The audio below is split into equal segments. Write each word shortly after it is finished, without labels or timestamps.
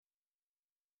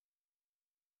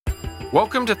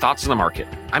Welcome to Thoughts on the Market.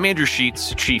 I'm Andrew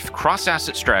Sheets, Chief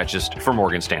Cross-Asset Strategist for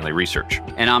Morgan Stanley Research.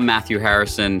 And I'm Matthew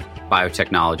Harrison,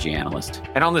 Biotechnology Analyst.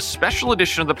 And on this special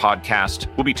edition of the podcast,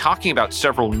 we'll be talking about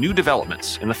several new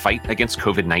developments in the fight against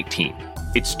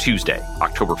COVID-19. It's Tuesday,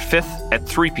 October 5th at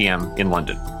 3 p.m. in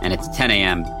London. And it's 10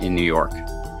 a.m. in New York.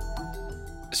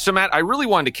 So, Matt, I really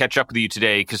wanted to catch up with you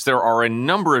today because there are a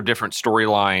number of different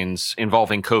storylines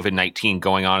involving COVID-19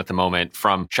 going on at the moment,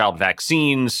 from child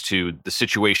vaccines to the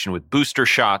situation with booster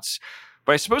shots.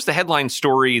 But I suppose the headline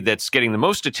story that's getting the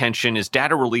most attention is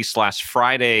data released last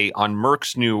Friday on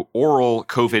Merck's new oral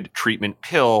COVID treatment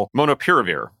pill,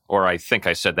 Molnupiravir. Or I think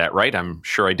I said that right. I'm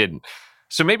sure I didn't.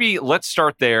 So maybe let's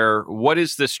start there. What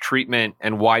is this treatment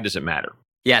and why does it matter?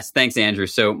 Yes, thanks, Andrew.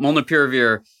 So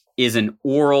Molnupiravir is an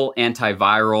oral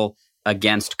antiviral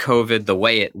against COVID. The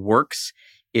way it works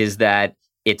is that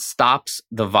it stops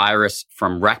the virus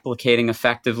from replicating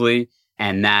effectively,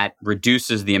 and that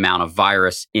reduces the amount of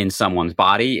virus in someone's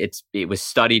body. It was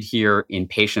studied here in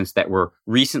patients that were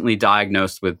recently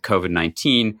diagnosed with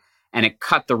COVID-19, and it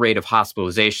cut the rate of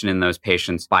hospitalization in those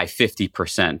patients by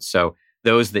 50%. So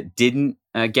those that didn't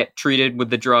get treated with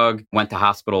the drug went to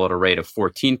hospital at a rate of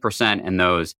 14%, and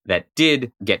those that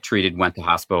did get treated went to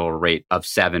hospital at a rate of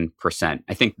 7%.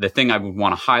 I think the thing I would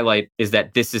want to highlight is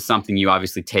that this is something you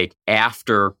obviously take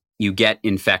after you get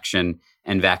infection,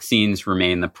 and vaccines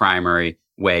remain the primary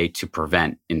way to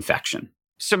prevent infection.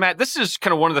 So, Matt, this is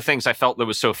kind of one of the things I felt that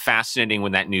was so fascinating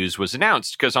when that news was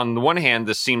announced, because on the one hand,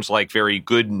 this seems like very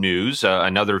good news,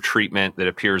 another treatment that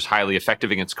appears highly effective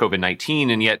against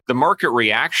COVID-19, and yet the market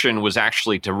reaction was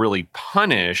actually to really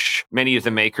punish many of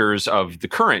the makers of the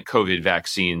current COVID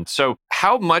vaccine. So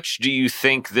how much do you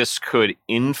think this could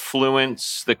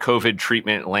influence the COVID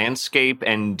treatment landscape?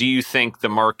 And do you think the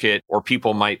market or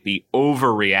people might be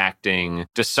overreacting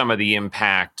to some of the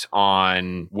impact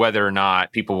on whether or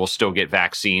not people will still get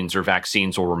vaccinated? Or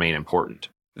vaccines will remain important?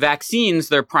 Vaccines,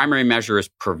 their primary measure is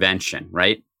prevention,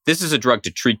 right? This is a drug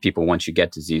to treat people once you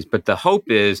get disease. But the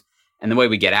hope is, and the way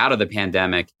we get out of the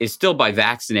pandemic, is still by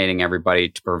vaccinating everybody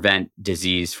to prevent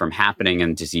disease from happening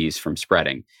and disease from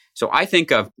spreading. So I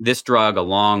think of this drug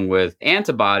along with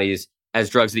antibodies as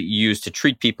drugs that you use to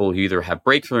treat people who either have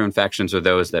breakthrough infections or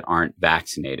those that aren't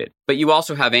vaccinated. But you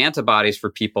also have antibodies for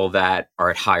people that are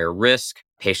at higher risk,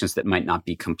 patients that might not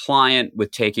be compliant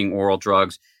with taking oral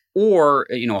drugs, or,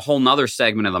 a whole nother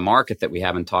segment of the market that we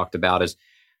haven't talked about is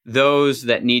those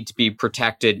that need to be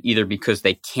protected either because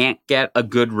they can't get a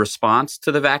good response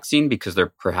to the vaccine because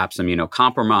they're perhaps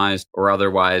immunocompromised or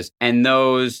otherwise, and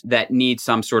those that need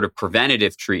some sort of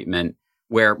preventative treatment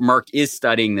where Merck is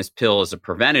studying this pill as a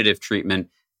preventative treatment,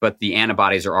 but the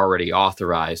antibodies are already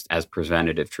authorized as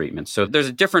preventative treatment. So there's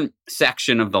a different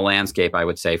section of the landscape, I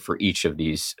would say, for each of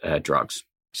these drugs.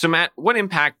 So, Matt, what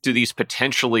impact do these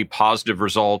potentially positive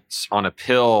results on a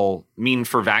pill mean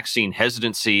for vaccine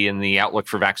hesitancy and the outlook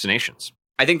for vaccinations?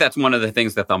 I think that's one of the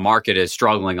things that the market is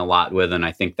struggling a lot with, and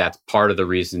I think that's part of the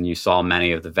reason you saw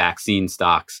many of the vaccine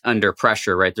stocks under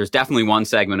pressure, right? There's definitely one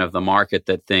segment of the market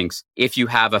that thinks if you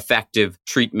have effective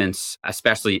treatments,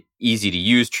 especially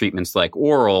easy-to-use treatments like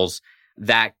orals,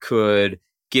 that could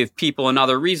give people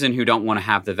another reason who don't want to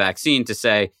have the vaccine to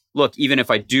say, look, even if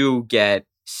I do get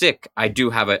sick, I do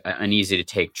have an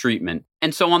easy-to-take treatment.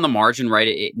 And so on the margin, right,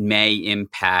 it may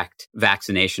impact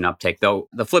vaccination uptake. Though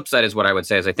the flip side is what I would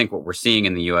say is I think what we're seeing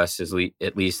in the U.S. is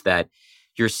at least that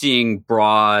you're seeing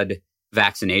broad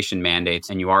vaccination mandates,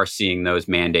 and you are seeing those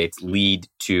mandates lead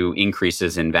to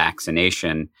increases in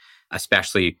vaccination,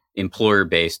 especially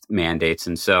employer-based mandates.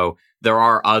 And so there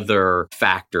are other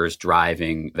factors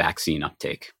driving vaccine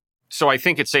uptake. So I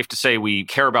think it's safe to say we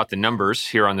care about the numbers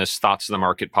here on this Thoughts of the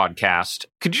Market podcast.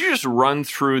 Could you just run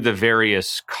through the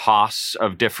various costs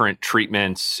of different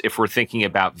treatments if we're thinking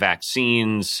about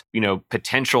vaccines,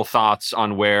 potential thoughts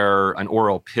on where an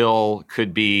oral pill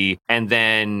could be, and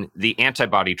then the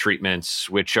antibody treatments,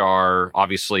 which are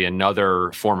obviously another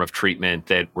form of treatment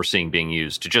that we're seeing being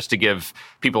used, just to give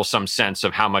people some sense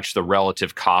of how much the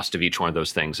relative cost of each one of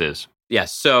those things is?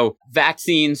 Yes. So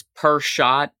vaccines per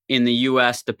shot in the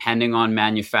U.S., depending on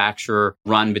manufacturer,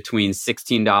 run between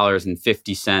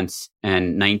 $16.50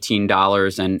 and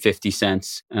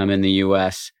 $19.50 in the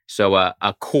U.S. So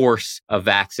a course of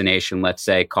vaccination, let's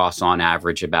say, costs on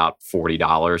average about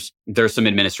 $40. There's some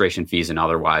administration fees and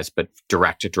otherwise, but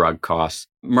direct-to-drug costs.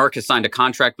 Merck has signed a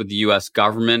contract with the U.S.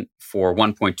 government for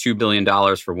 $1.2 billion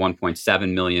for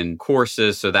 1.7 million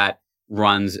courses. So that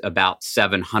runs about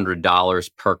 $700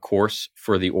 per course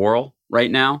for the oral right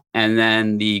now. And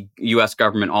then the U.S.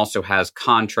 government also has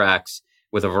contracts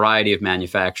with a variety of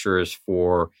manufacturers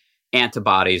for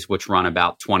antibodies, which run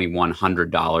about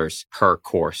 $2,100 per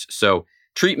course. So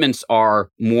treatments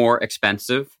are more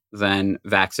expensive than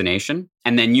vaccination.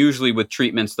 And then usually with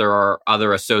treatments, there are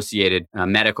other associated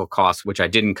medical costs, which I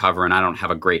didn't cover and I don't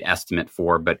have a great estimate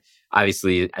for. But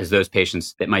obviously, as those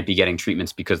patients that might be getting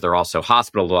treatments because they're also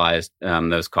hospitalized,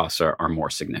 those costs are more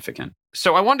significant.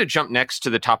 So I wanted to jump next to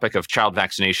the topic of child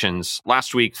vaccinations.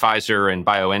 Last week, Pfizer and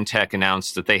BioNTech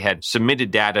announced that they had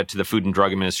submitted data to the Food and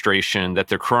Drug Administration that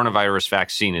their coronavirus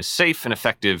vaccine is safe and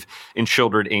effective in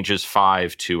children ages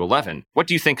 5 to 11. What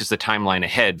do you think is the timeline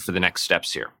ahead for the next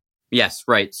steps here? Yes,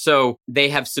 right. So they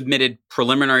have submitted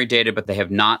preliminary data, but they have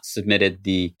not submitted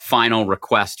the final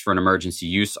request for an emergency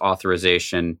use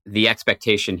authorization. The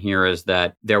expectation here is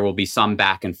that there will be some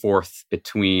back and forth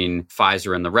between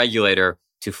Pfizer and the regulator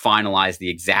to finalize the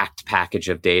exact package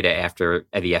of data after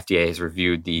the FDA has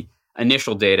reviewed the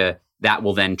initial data. That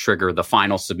will then trigger the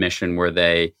final submission where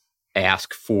they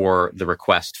ask for the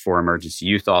request for emergency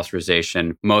use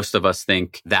authorization. Most of us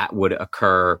think that would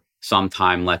occur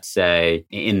sometime, let's say,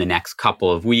 in the next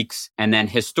couple of weeks. And then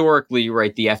historically,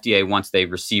 right, the FDA, once they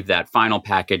receive that final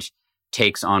package,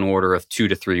 takes on order of 2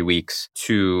 to 3 weeks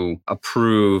to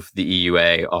approve the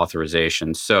EUA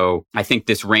authorization. So I think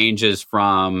this ranges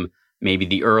from maybe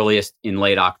the earliest in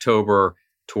late October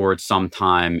towards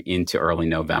sometime into early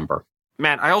November.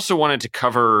 Matt, I also wanted to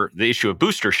cover the issue of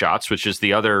booster shots, which is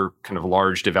the other kind of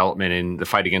large development in the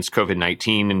fight against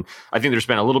COVID-19. And I think there's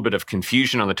been a little bit of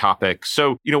confusion on the topic.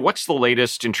 So, what's the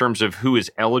latest in terms of who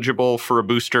is eligible for a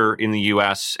booster in the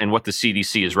U.S. and what the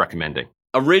CDC is recommending?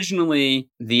 Originally,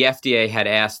 the FDA had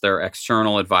asked their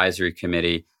external advisory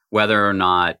committee whether or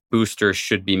not boosters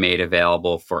should be made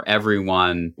available for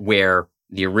everyone where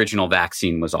the original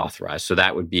vaccine was authorized. So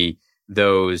that would be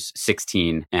those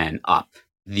 16 and up.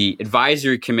 The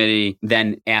advisory committee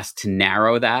then asked to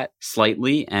narrow that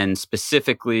slightly. And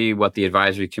specifically, what the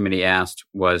advisory committee asked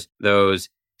was those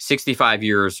 65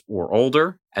 years or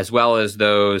older, as well as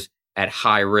those at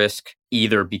high risk,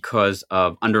 either because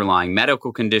of underlying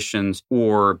medical conditions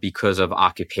or because of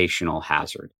occupational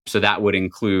hazard. So that would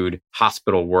include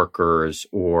hospital workers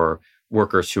or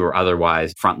workers who are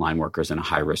otherwise frontline workers in a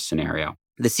high-risk scenario.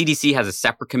 The CDC has a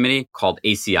separate committee called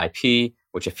ACIP,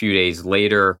 which a few days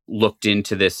later looked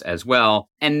into this as well.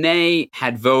 And they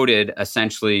had voted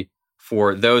essentially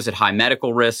for those at high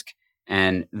medical risk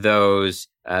and those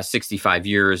 65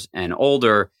 years and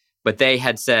older. But they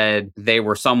had said they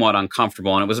were somewhat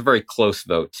uncomfortable, and it was a very close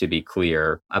vote, to be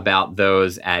clear, about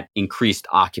those at increased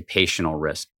occupational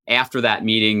risk. After that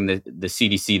meeting, the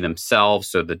CDC themselves,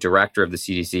 so the director of the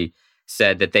CDC,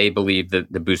 said that they believe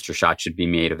that the booster shot should be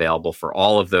made available for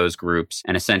all of those groups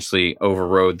and essentially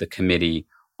overrode the committee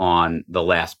on the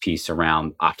last piece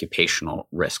around occupational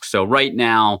risk. So right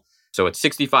now, it's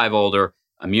 65 older,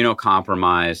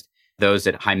 immunocompromised, those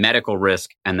at high medical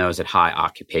risk, and those at high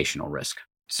occupational risk.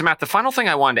 So, Matt, the final thing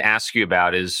I wanted to ask you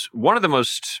about is one of the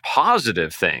most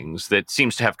positive things that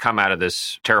seems to have come out of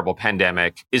this terrible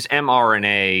pandemic is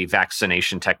mRNA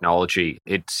vaccination technology.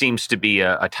 It seems to be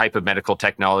a type of medical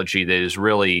technology that has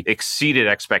really exceeded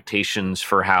expectations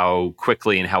for how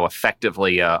quickly and how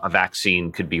effectively a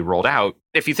vaccine could be rolled out.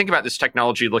 If you think about this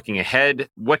technology looking ahead,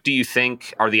 what do you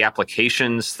think are the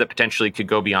applications that potentially could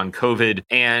go beyond COVID?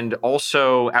 And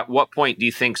also, at what point do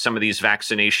you think some of these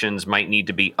vaccinations might need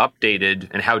to be updated,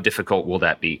 and how difficult will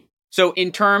that be? So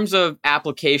in terms of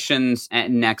applications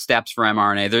and next steps for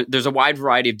mRNA, there's a wide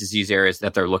variety of disease areas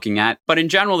that they're looking at. But in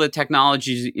general, the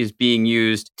technology is being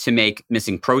used to make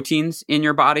missing proteins in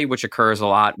your body, which occurs a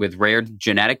lot with rare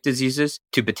genetic diseases,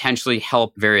 to potentially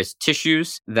help various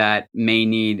tissues that may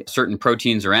need certain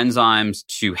proteins or enzymes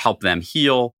to help them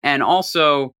heal. And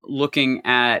also looking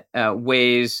at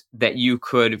ways that you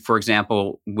could, for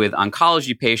example, with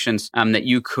oncology patients, that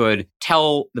you could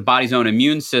tell the body's own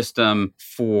immune system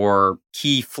for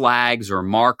key flags or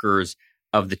markers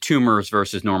of the tumors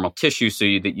versus normal tissue so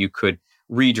that you could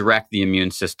redirect the immune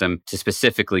system to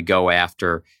specifically go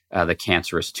after the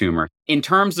cancerous tumor. In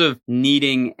terms of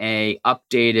needing a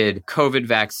updated COVID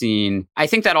vaccine, I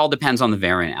think that all depends on the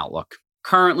variant outlook.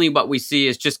 Currently, what we see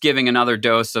is just giving another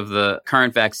dose of the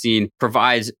current vaccine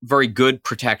provides very good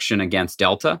protection against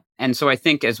Delta. And so I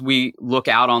think as we look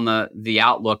out on the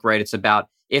outlook, right, it's about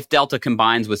if Delta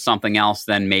combines with something else,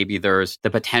 then maybe there's the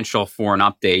potential for an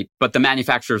update. But the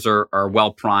manufacturers are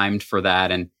well primed for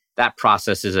that. And that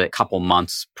process is a couple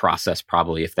months process,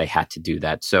 probably, if they had to do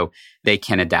that. So they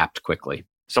can adapt quickly.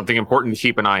 Something important to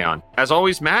keep an eye on. As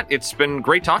always, Matt, it's been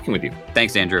great talking with you.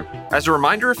 Thanks, Andrew. As a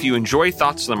reminder, if you enjoy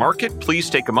Thoughts on the Market, please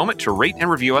take a moment to rate and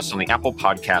review us on the Apple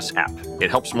Podcasts app. It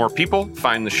helps more people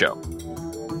find the show.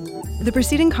 The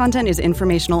preceding content is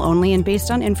informational only and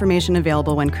based on information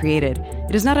available when created.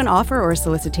 It is not an offer or a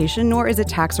solicitation, nor is it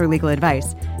tax or legal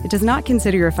advice. It does not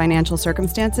consider your financial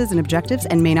circumstances and objectives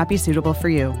and may not be suitable for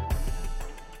you.